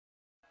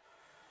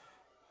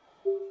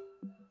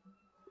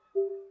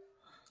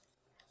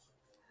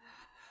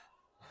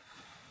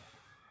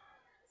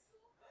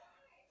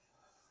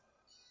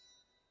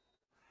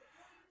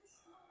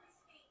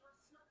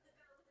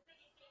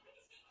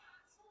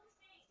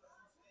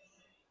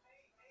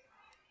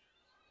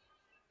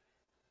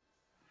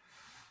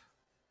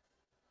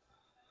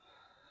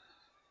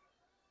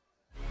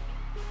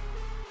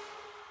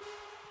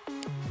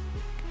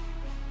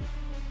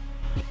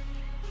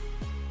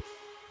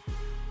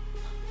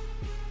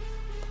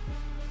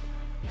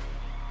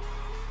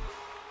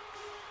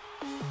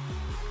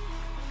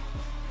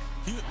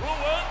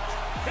Ruined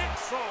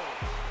Pixel.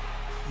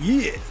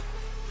 Yeah.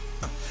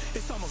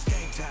 It's almost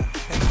game time,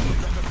 and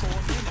I'm rapping for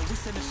a minute. We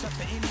send a shot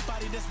to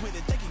anybody that's with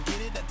it. They can get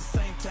it at the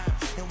same time,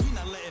 and we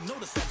not letting no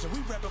deception. We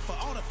rapping for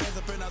all the fans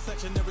up in our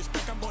section. The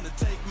respect, I'm gonna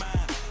take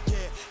mine.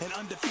 Yeah, and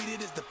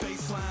undefeated is the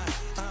baseline.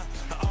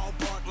 All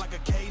bark like a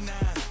K9.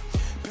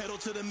 Pedal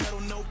to the metal,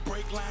 no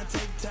break line.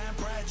 Take time,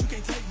 Brad. You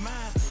can't take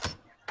mine.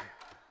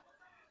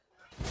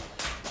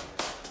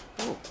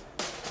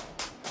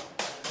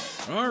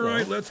 All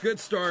right, let's get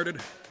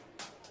started.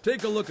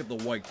 Take a look at the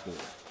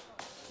whiteboard.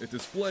 It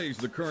displays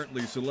the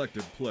currently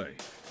selected play.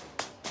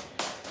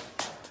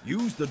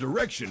 Use the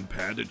direction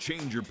pad to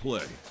change your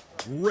play.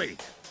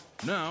 Great.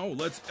 Now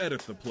let's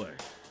edit the play.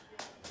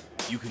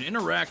 You can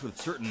interact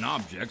with certain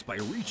objects by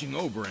reaching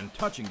over and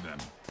touching them.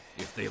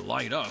 If they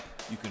light up,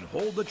 you can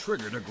hold the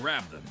trigger to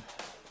grab them.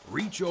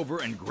 Reach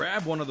over and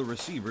grab one of the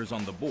receivers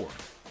on the board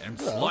and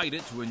slide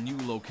it to a new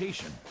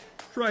location.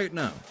 Try it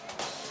now.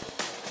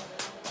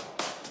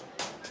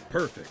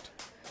 Perfect.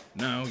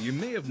 Now, you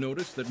may have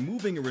noticed that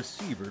moving a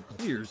receiver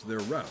clears their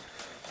route.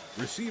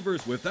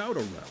 Receivers without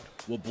a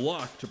route will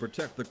block to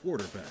protect the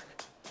quarterback.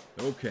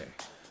 Okay,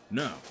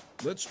 now,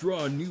 let's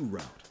draw a new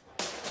route.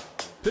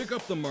 Pick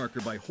up the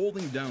marker by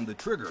holding down the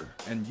trigger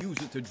and use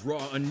it to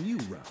draw a new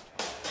route.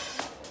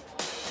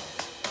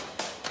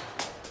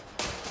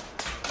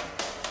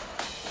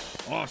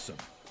 Awesome.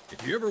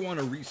 If you ever want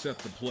to reset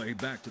the play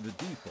back to the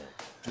default,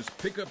 just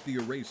pick up the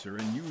eraser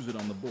and use it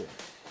on the board.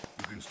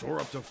 You can store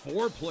up to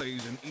 4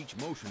 plays in each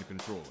motion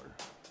controller,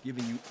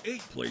 giving you 8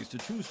 plays to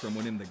choose from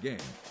within the game.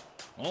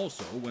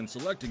 Also, when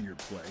selecting your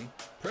play,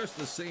 press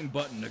the same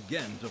button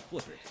again to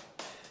flip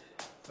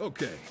it.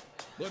 Okay,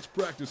 let's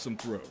practice some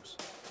throws.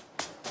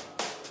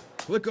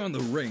 Click on the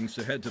rings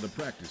to head to the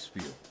practice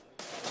field.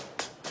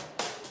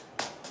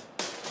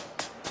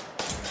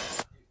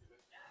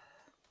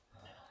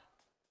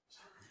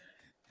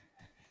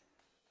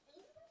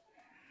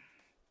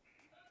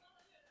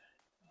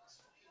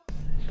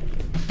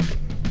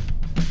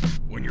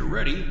 When you're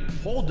ready,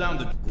 hold down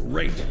the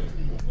great.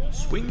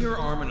 Swing your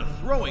arm in a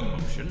throwing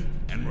motion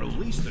and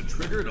release the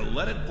trigger to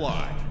let it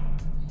fly.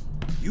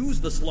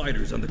 Use the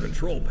sliders on the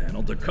control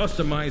panel to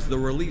customize the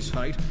release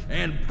height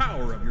and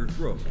power of your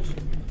throws.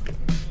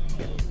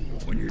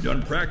 When you're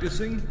done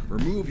practicing,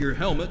 remove your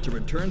helmet to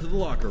return to the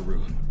locker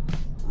room.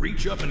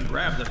 Reach up and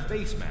grab the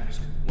face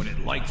mask. When it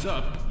lights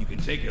up, you can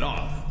take it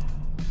off.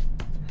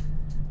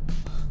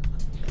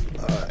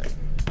 All right.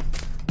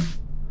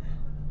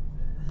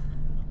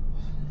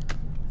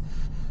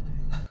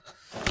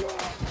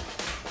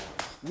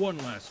 One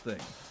last thing.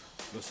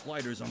 The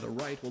sliders on the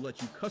right will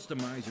let you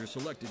customize your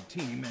selected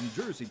team and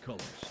jersey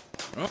colors.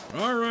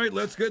 All right,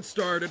 let's get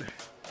started.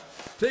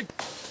 Take...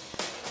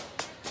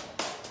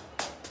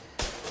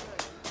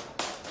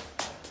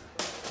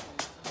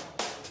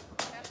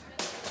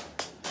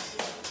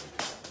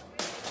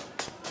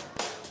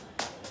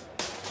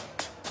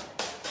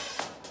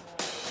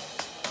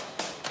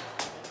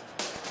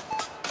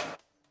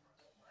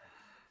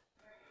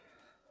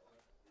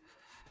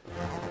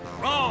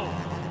 Round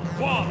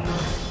 1.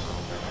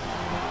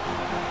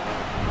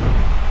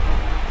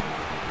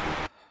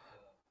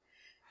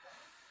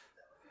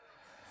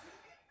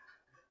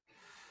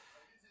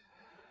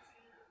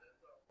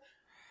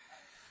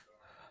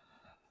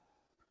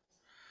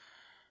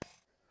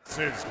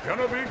 This is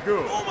gonna be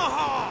good.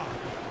 Omaha!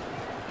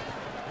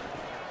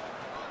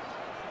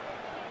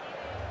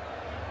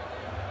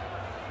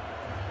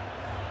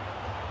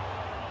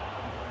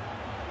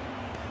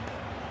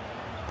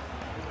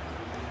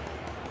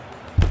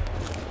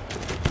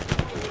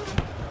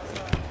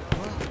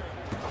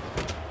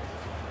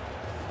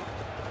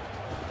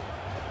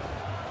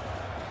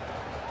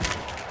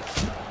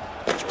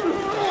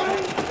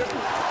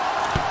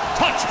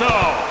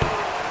 Touchdown!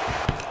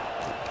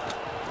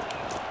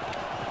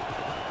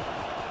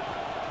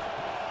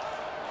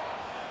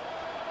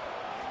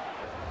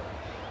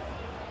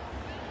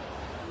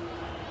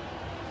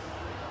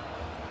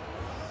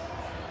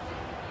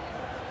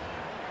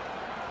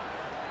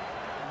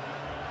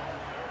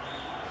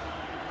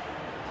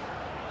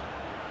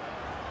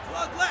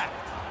 Plug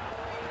left.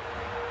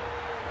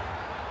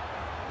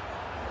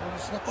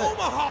 It's not that.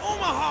 Omaha,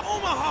 Omaha,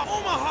 Omaha,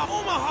 Omaha,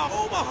 Omaha,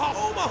 Omaha,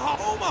 Omaha,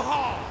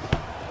 Omaha.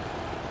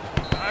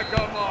 Back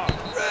on mark.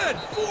 Red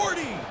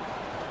 40.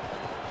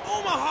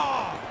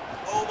 Omaha,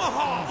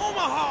 Omaha,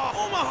 Omaha,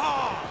 Omaha,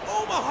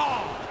 Omaha.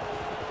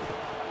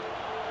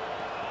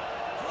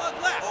 Plug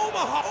left.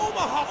 Omaha,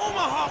 Omaha,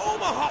 Omaha,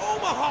 Omaha,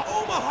 Omaha,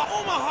 Omaha,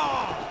 Omaha.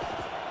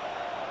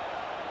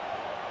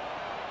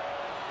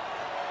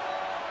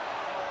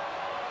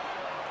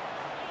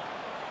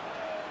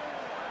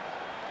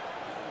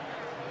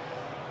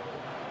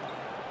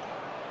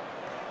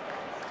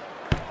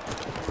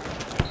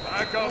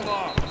 Back on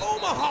mark.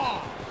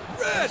 Omaha,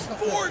 red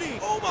 40.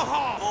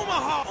 Omaha,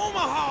 Omaha,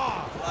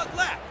 Omaha. Plug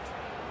left.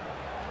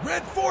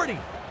 Red 40.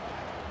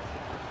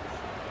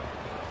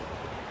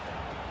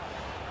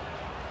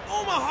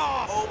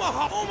 Omaha,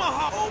 Omaha,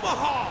 Omaha,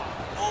 Omaha.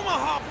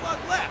 Omaha,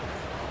 plug left.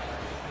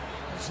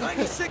 Snap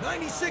it.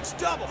 96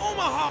 double.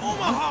 Omaha.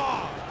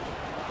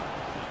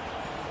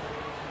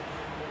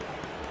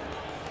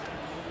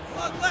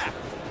 Flood left.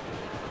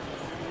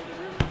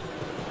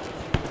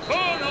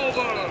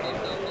 Turnover.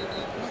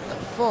 What the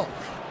fuck?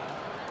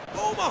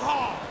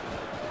 Omaha.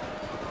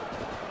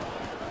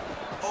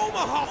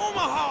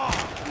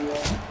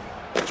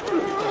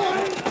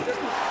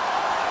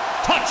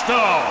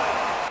 Touchdown.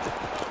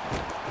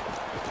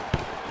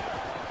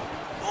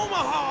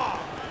 Omaha.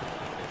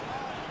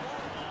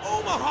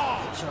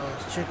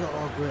 Charles, check out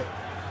our grip.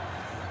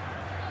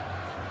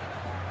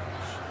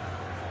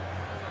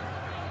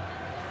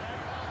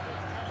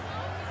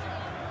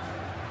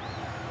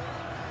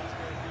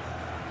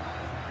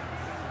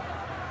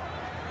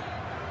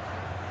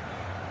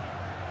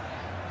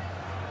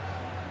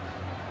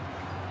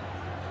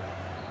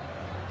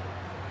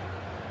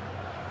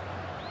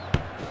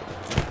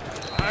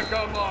 Back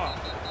 'em up.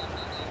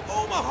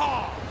 Omaha.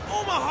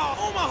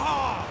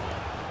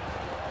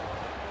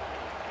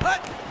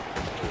 Hut.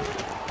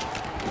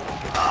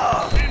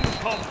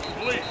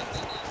 Incomplete.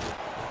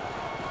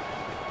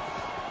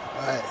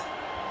 Alright.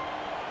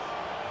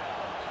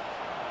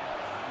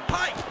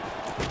 Pike.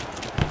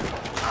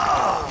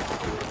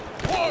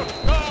 Fourth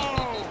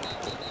down.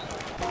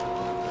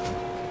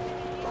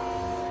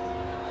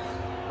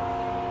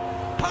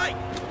 Pike.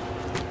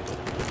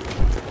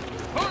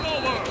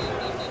 Turnover.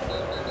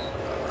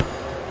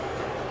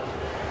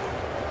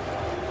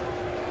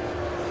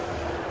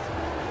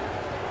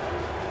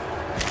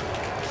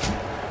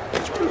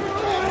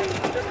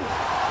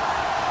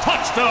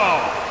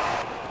 Touchdown.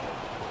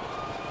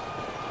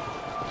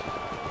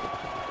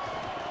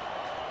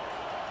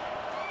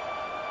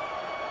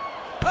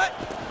 Hut.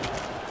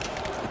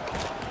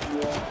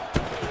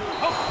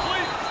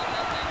 Complete.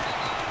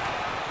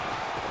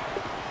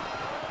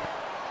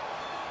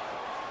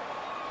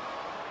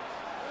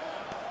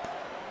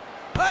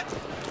 Hut.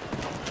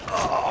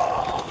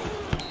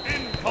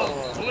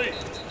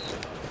 Incomplete.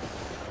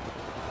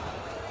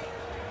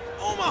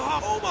 Omaha.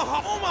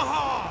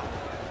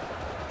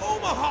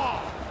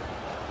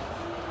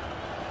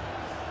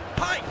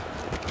 Pike.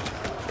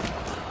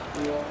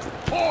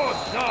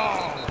 Fourth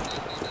down.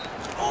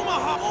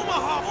 Omaha.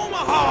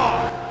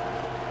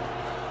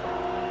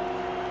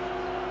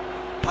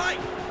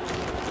 Pike.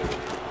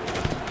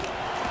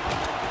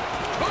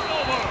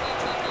 Turnover.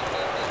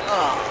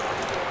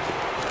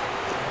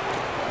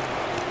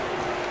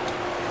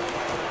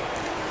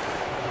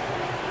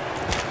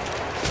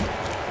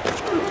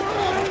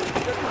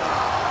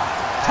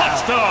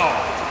 Touchdown.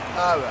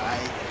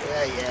 Alright.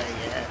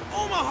 Yeah.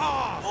 Omaha.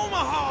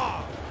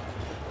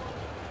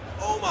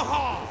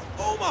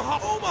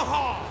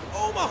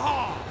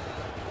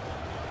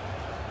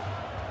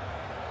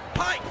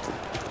 Pike.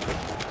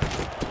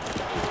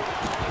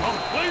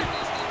 Complete.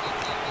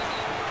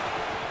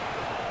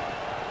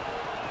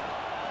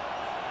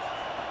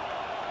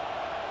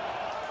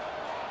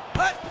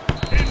 Hut.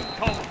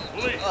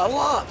 Incomplete.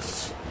 What?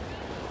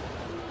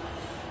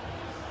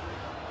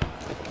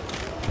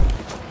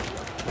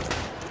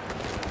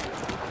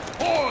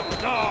 Fourth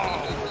down.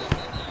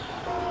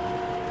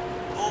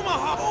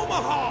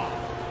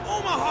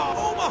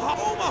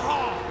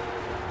 Omaha.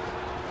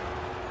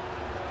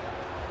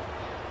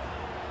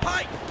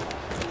 Pike.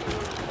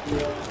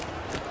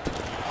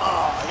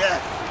 Oh,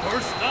 yes.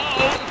 First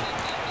down.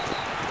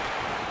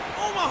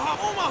 Omaha.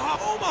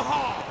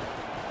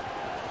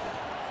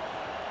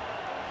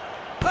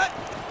 Hut.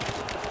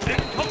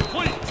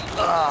 Incomplete.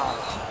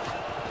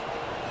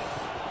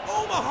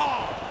 Omaha.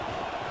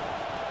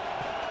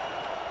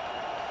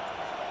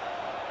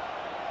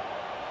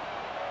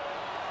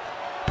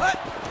 Hut.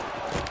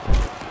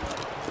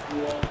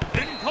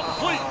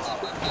 Incomplete.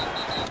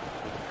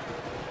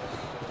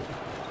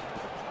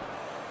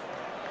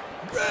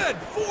 Red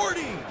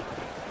 40.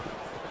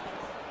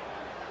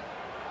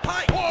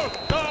 Pike. Fourth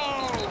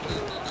down.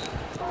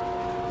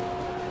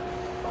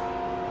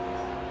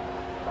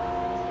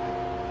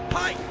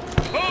 Pike.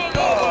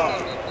 Turnover.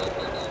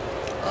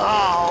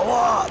 Oh,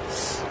 what?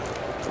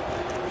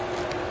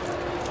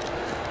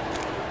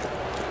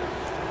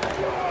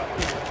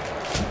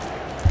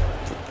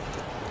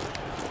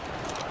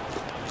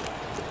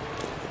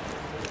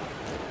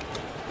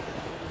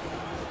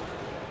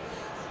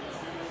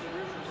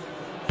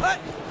 Hut.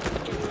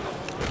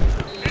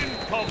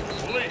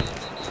 Incomplete.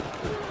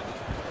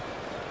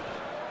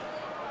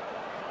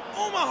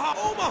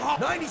 Omaha.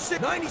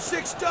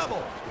 96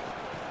 double.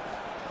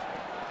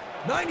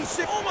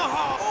 96.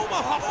 Omaha.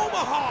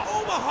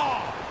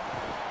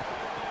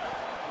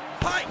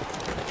 Pike.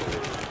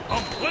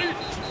 Complete.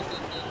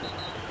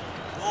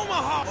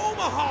 Omaha.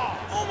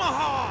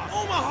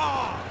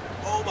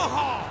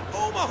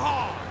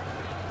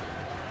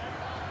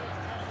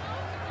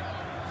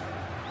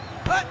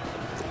 Hut.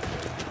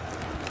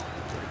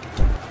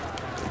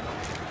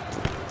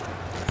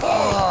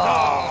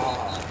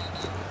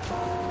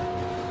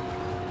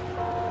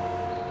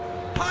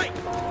 Pike.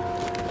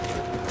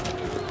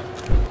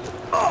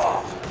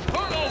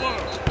 Turnover.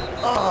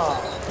 Oh,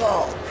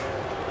 fuck.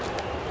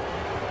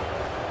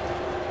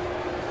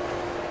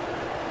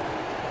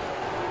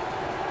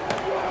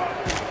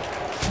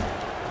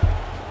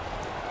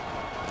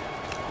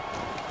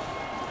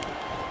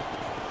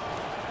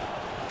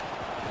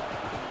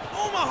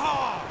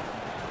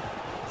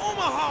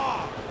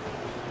 Omaha.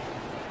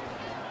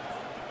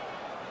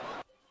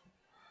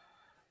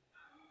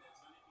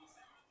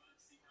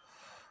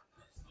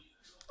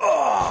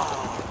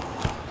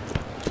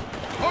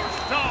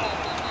 First down.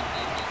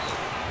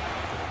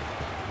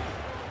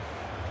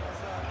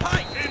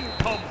 Pike.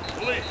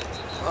 Incomplete.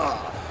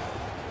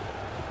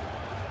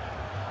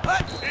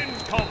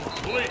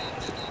 Incomplete.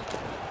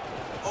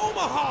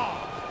 Omaha.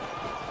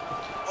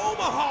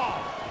 Omaha.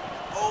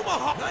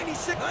 Omaha.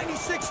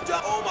 96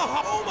 double.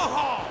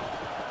 Omaha.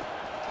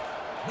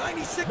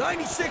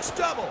 96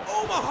 double.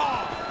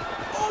 Omaha.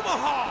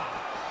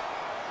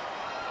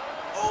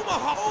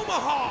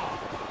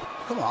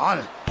 Come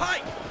on.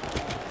 Pike.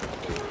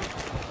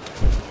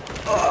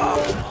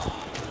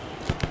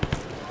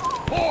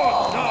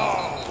 Fourth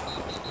down.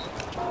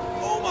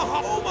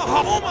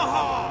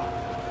 Omaha.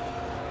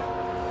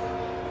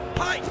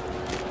 Pike.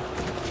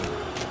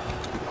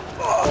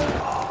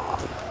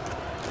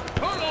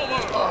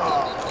 Turnover.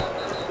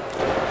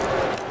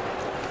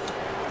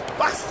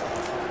 Bastard.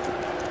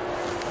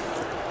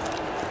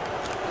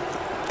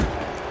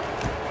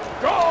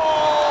 Go!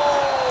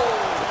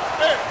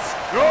 It's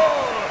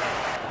good.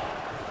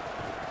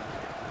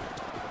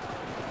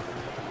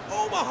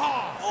 Omaha.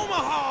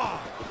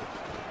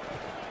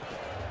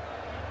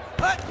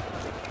 Pike.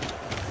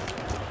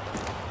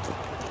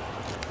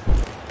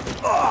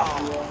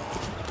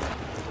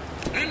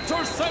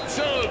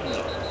 Interception.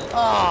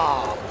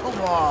 Ah,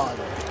 come on.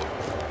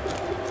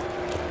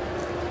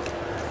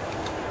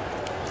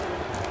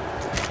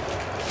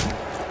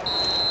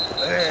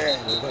 Hey,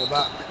 we got it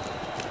back.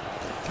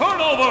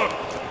 Turnover.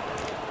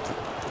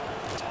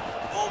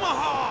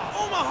 Omaha.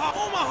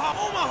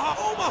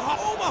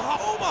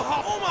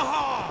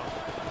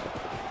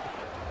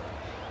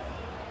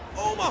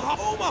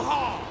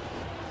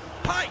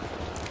 Pike.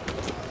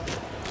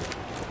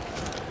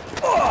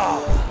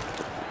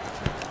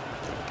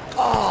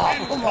 Oh,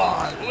 come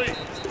on. Incomplete.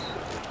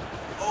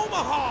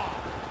 Omaha.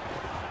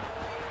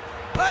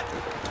 Pike.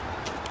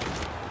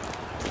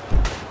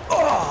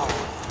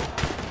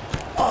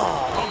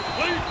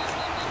 Complete.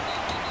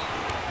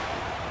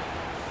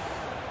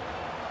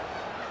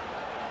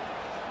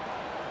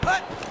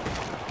 Pike.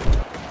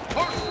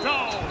 First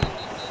down.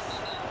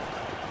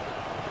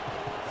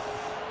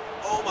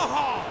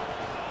 Omaha.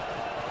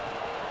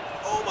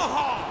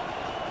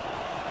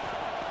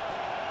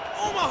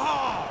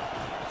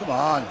 Come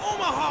on.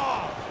 Omaha.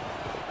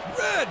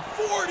 Red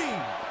 40.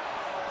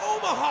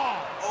 Omaha.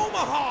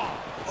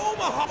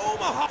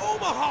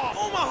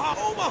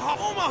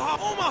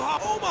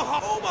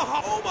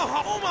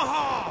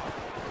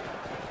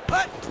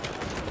 Pike.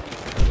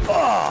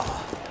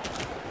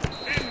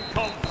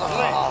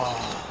 Incomplete.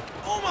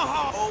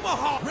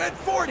 Omaha. Red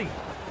 40.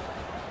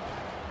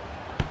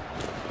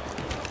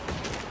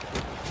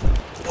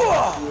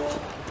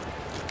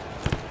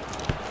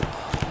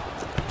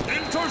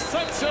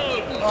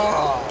 Interception.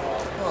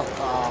 Fuck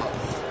off.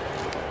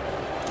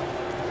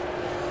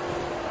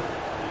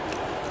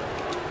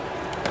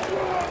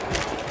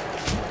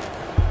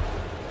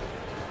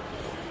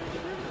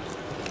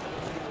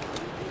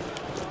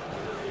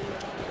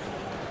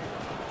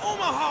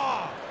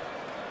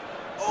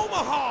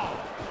 Omaha.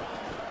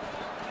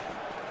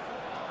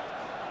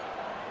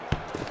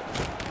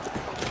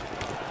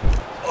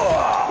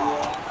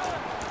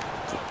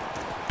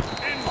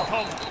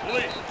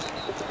 Incomplete.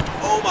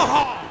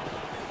 Omaha.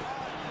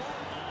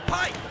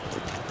 Pike.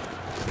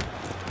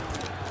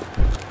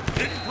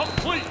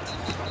 Incomplete.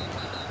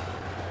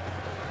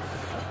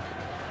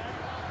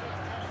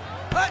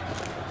 Pike.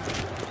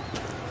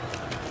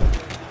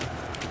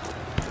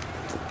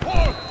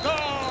 Fourth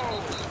down.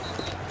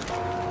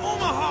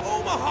 Omaha.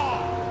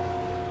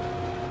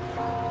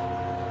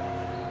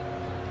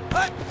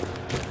 Pike.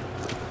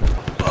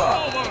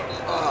 Over.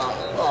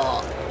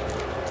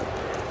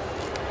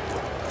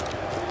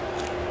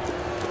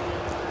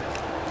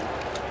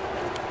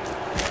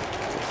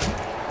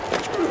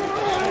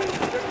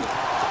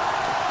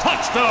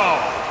 Touchdown.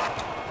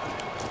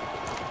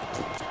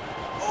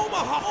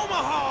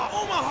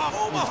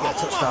 Need to get a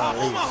touchdown at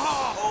least.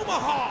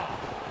 Omaha.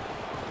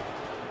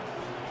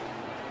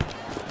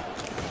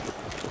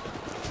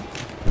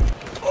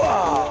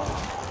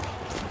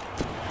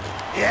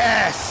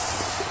 Yes.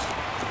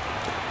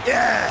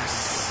 Yes.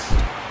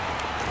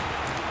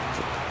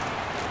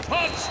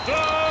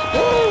 Touchdown.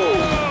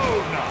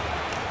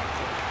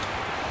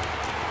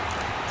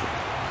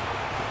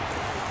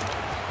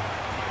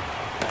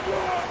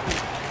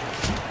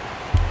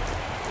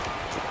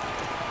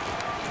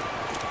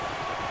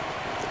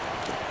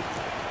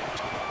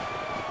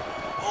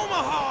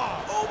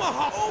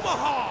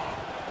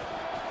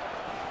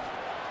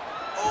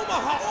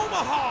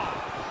 Omaha.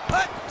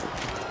 Pike.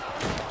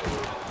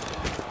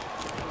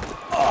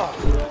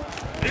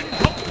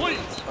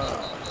 Incomplete.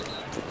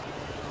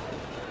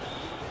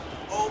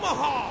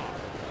 Omaha.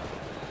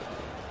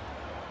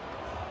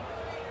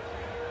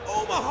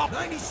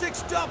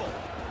 96 double.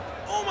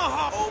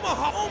 Omaha.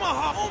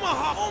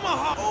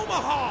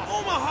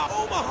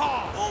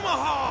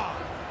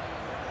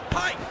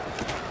 Pike.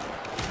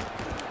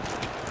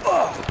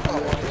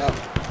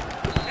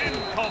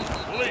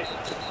 Incomplete.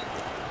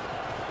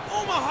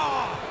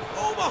 Omaha!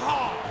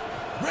 Omaha!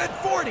 Red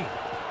 40!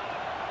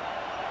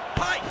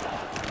 Pike!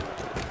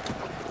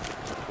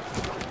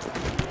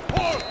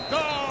 Fourth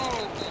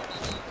down.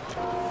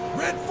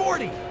 Red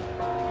 40!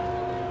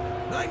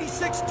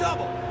 96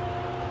 double!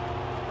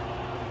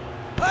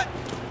 Hut!